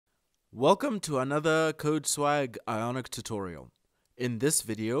Welcome to another CodeSwag Ionic tutorial. In this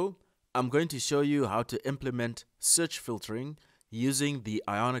video, I'm going to show you how to implement search filtering using the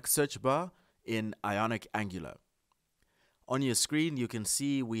Ionic search bar in Ionic Angular. On your screen, you can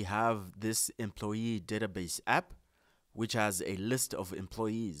see we have this employee database app, which has a list of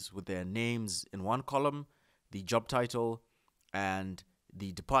employees with their names in one column, the job title, and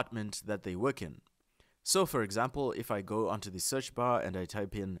the department that they work in. So for example, if I go onto the search bar and I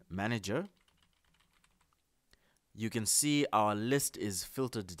type in manager, you can see our list is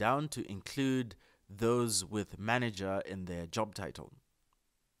filtered down to include those with manager in their job title.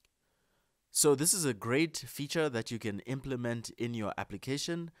 So this is a great feature that you can implement in your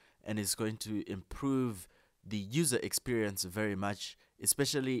application and is going to improve the user experience very much,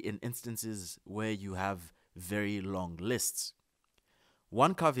 especially in instances where you have very long lists.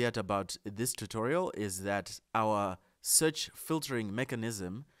 One caveat about this tutorial is that our search filtering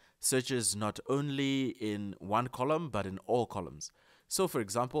mechanism searches not only in one column, but in all columns. So for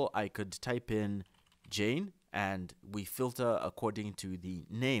example, I could type in Jane and we filter according to the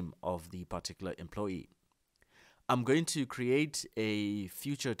name of the particular employee. I'm going to create a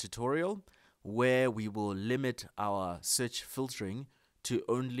future tutorial where we will limit our search filtering to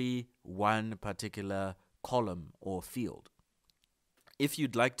only one particular column or field. If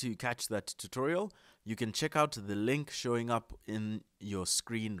you'd like to catch that tutorial, you can check out the link showing up in your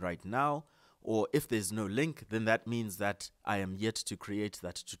screen right now, or if there's no link, then that means that I am yet to create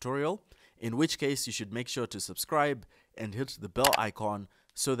that tutorial, in which case you should make sure to subscribe and hit the bell icon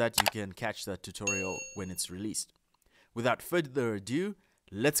so that you can catch that tutorial when it's released. Without further ado,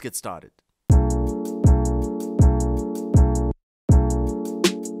 let's get started.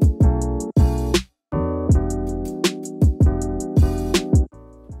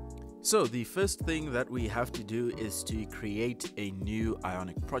 So the first thing that we have to do is to create a new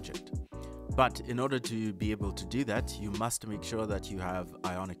Ionic project. But in order to be able to do that, you must make sure that you have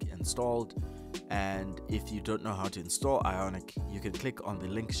Ionic installed. And if you don't know how to install Ionic, you can click on the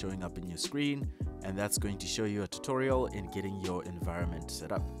link showing up in your screen, and that's going to show you a tutorial in getting your environment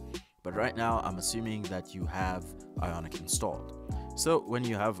set up. But right now, I'm assuming that you have Ionic installed. So when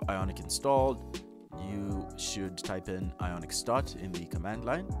you have Ionic installed, you should type in Ionic start in the command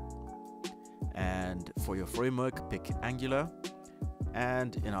line. And for your framework, pick Angular,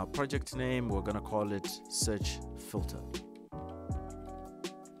 and in our project name we're going to call it search filter.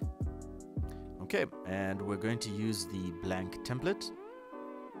 Okay, and we're going to use the blank template,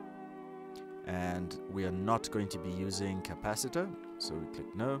 and we are not going to be using capacitor, so we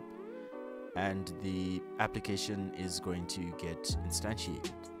click no, and the application is going to get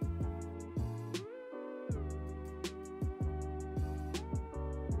instantiated.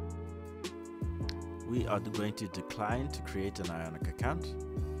 We are going to decline to create an Ionic account,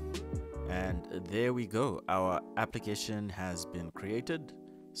 and there we go, our application has been created.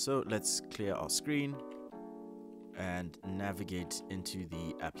 So let's clear our screen and navigate into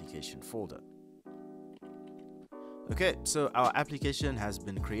the application folder. Okay, so our application has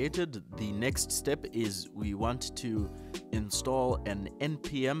been created. The next step is we want to install an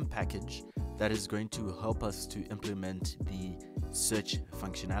Npm package that is going to help us to implement the search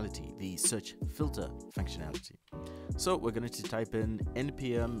functionality, the search filter functionality. So we're going to type in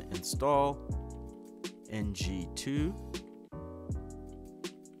npm install ng2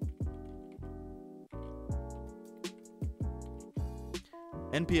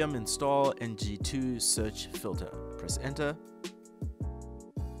 npm install ng2 search filter. Press enter.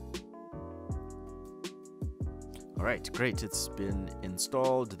 Alright, great, it's been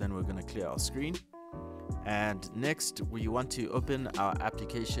installed. Then we're going to clear our screen. And next, we want to open our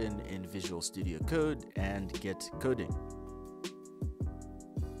application in Visual Studio Code and get coding.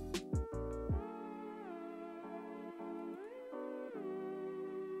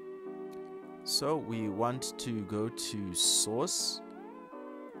 So we want to go to source,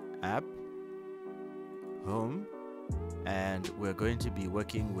 app, home, and we're going to be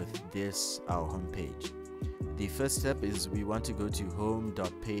working with this, our home page. The first step is we want to go to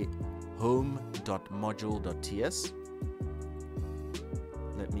home.module.ts.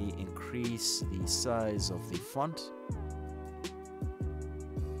 Let me increase the size of the font.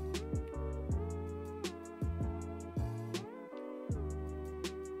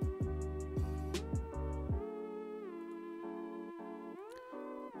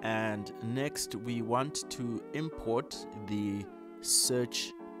 And next we want to import the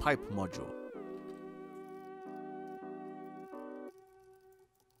search pipe module.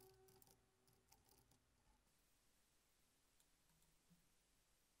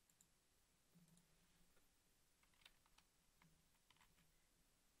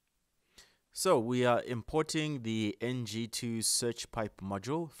 So we are importing the ng2 search pipe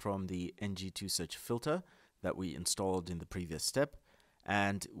module from the ng2 search filter that we installed in the previous step.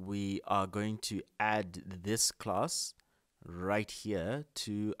 And we are going to add this class right here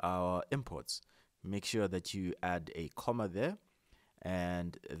to our imports. Make sure that you add a comma there.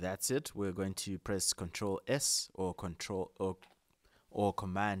 And that's it. We're going to press Control S or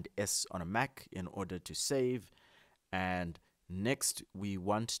Command S on a Mac in order to save. And next, we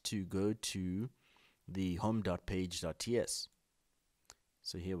want to go to the home.page.ts.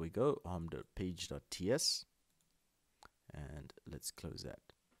 So here we go, home.page.ts. And let's close that.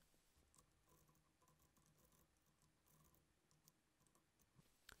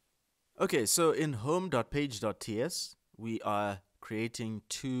 Okay, so in home.page.ts, we are creating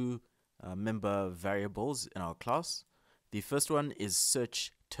two member variables in our class. The first one is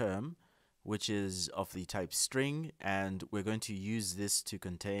search term, which is of the type string, and we're going to use this to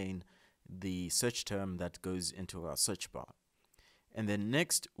contain the search term that goes into our search bar. And then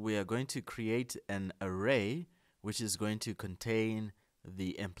next, we are going to create an array which is going to contain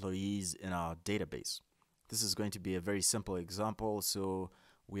the employees in our database. This is going to be a very simple example, so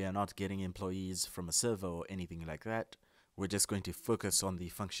we are not getting employees from a server or anything like that. We're just going to focus on the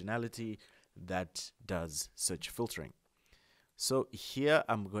functionality that does search filtering. So here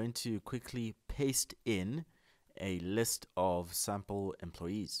I'm going to quickly paste in a list of sample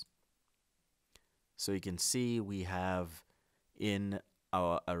employees. So you can see we have in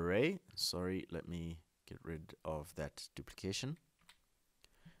our array, sorry, let me get rid of that duplication.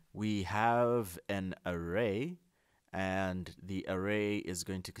 We have an array, and the array is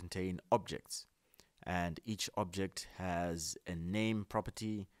going to contain objects. And each object has a name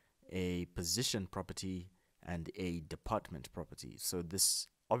property, a position property, and a department property. So this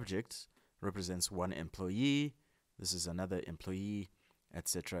object represents one employee, this is another employee,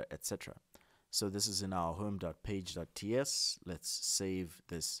 etc., etc. So this is in our home.page.ts. Let's save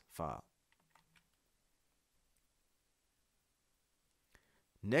this file.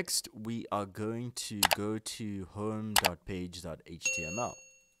 Next, we are going to go to home.page.html.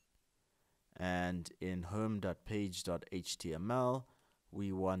 And in home.page.html,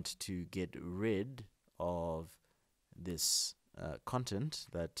 we want to get rid of this content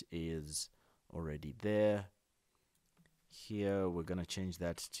that is already there. Here, we're going to change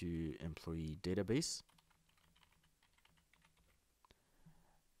that to employee database.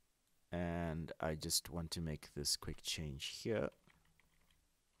 And I just want to make this quick change here.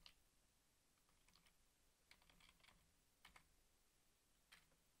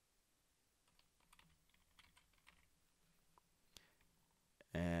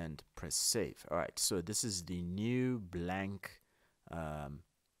 And press save. All right, so this is the new blank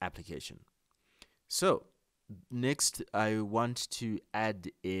application. So next, I want to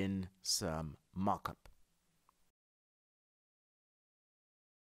add in some markup.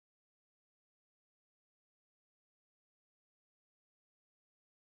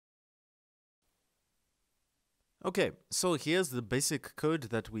 Okay, so here's the basic code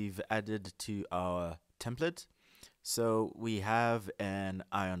that we've added to our template. So we have an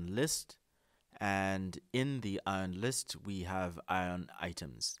ion list, and in the ion list we have ion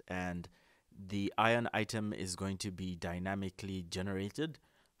items, and the ion item is going to be dynamically generated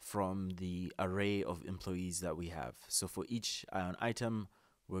from the array of employees that we have. So for each ion item,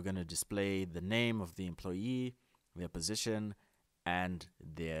 we're going to display the name of the employee, their position, and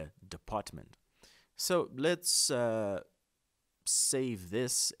their department. So let's save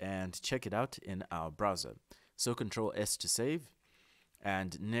this and check it out in our browser. So Control S to save.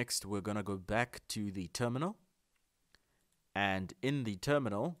 And next, we're going to go back to the terminal. And in the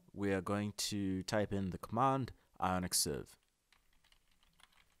terminal, we are going to type in the command ionic serve.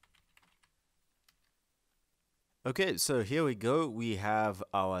 Okay, so here we go. We have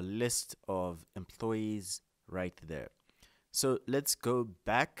our list of employees right there. So let's go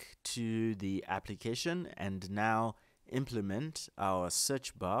back to the application and now implement our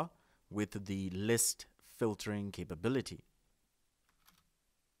search bar with the list filtering capability.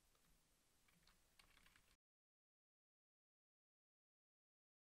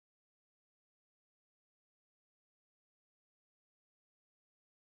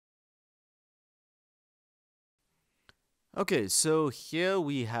 Okay, so here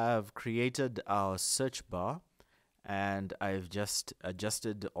we have created our search bar, and I've just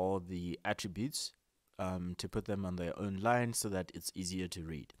adjusted all the attributes to put them on their own line so that it's easier to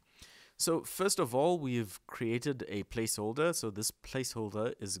read. So first of all, we've created a placeholder. So this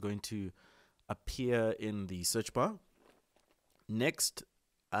placeholder is going to appear in the search bar. Next,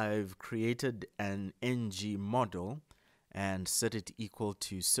 I've created an ng model and set it equal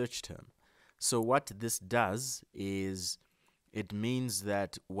to search term. So what this does is it means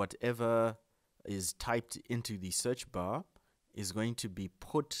that whatever is typed into the search bar is going to be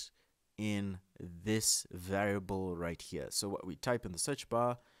put in this variable right here. So what we type in the search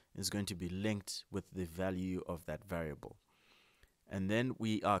bar is going to be linked with the value of that variable. And then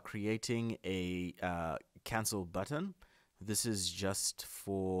we are creating a cancel button. This is just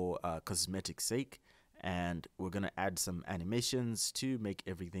for cosmetic sake, and we're going to add some animations to make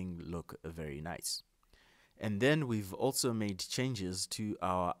everything look very nice. And then we've also made changes to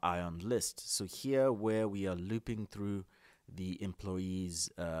our ion list. So here, where we are looping through the employees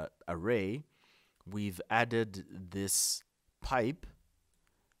array, we've added this pipe.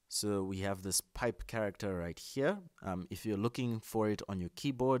 So we have this pipe character right here. If you're looking for it on your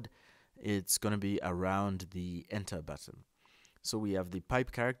keyboard, it's going to be around the enter button. So we have the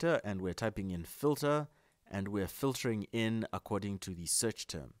pipe character, and we're typing in filter, and we're filtering in according to the search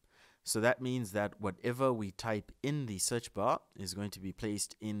term. So that means that whatever we type in the search bar is going to be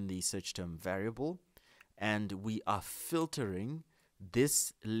placed in the search term variable, and we are filtering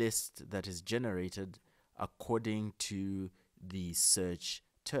this list that is generated according to the search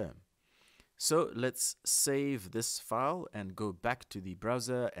term. So let's save this file and go back to the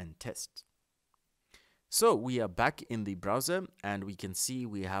browser and test. So we are back in the browser, and we can see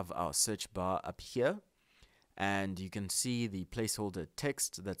we have our search bar up here, and you can see the placeholder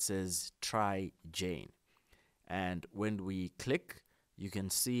text that says try Jane. And when we click, you can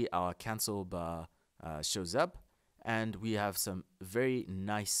see our cancel bar shows up, and we have some very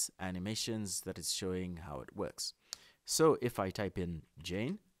nice animations that is showing how it works. So if I type in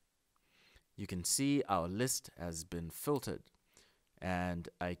Jane, you can see our list has been filtered, and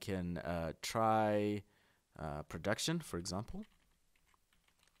I can try production, for example,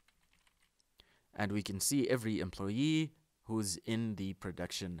 and we can see every employee who's in the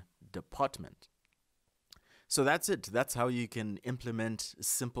production department. So that's it. That's how you can implement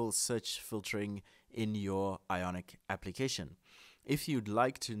simple search filtering in your Ionic application. If you'd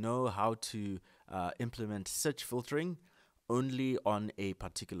like to know how to implement search filtering only on a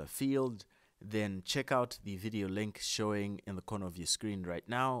particular field, then check out the video link showing in the corner of your screen right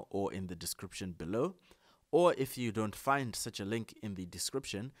now or in the description below. Or if you don't find such a link in the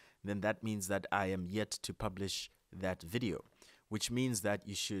description, then that means that I am yet to publish that video, which means that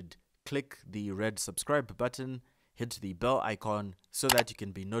you should click the red subscribe button, hit the bell icon so that you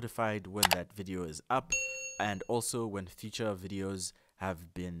can be notified when that video is up, and also when future videos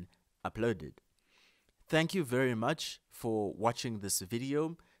have been uploaded. Thank you very much for watching this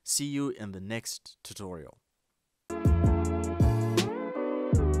video. See you in the next tutorial.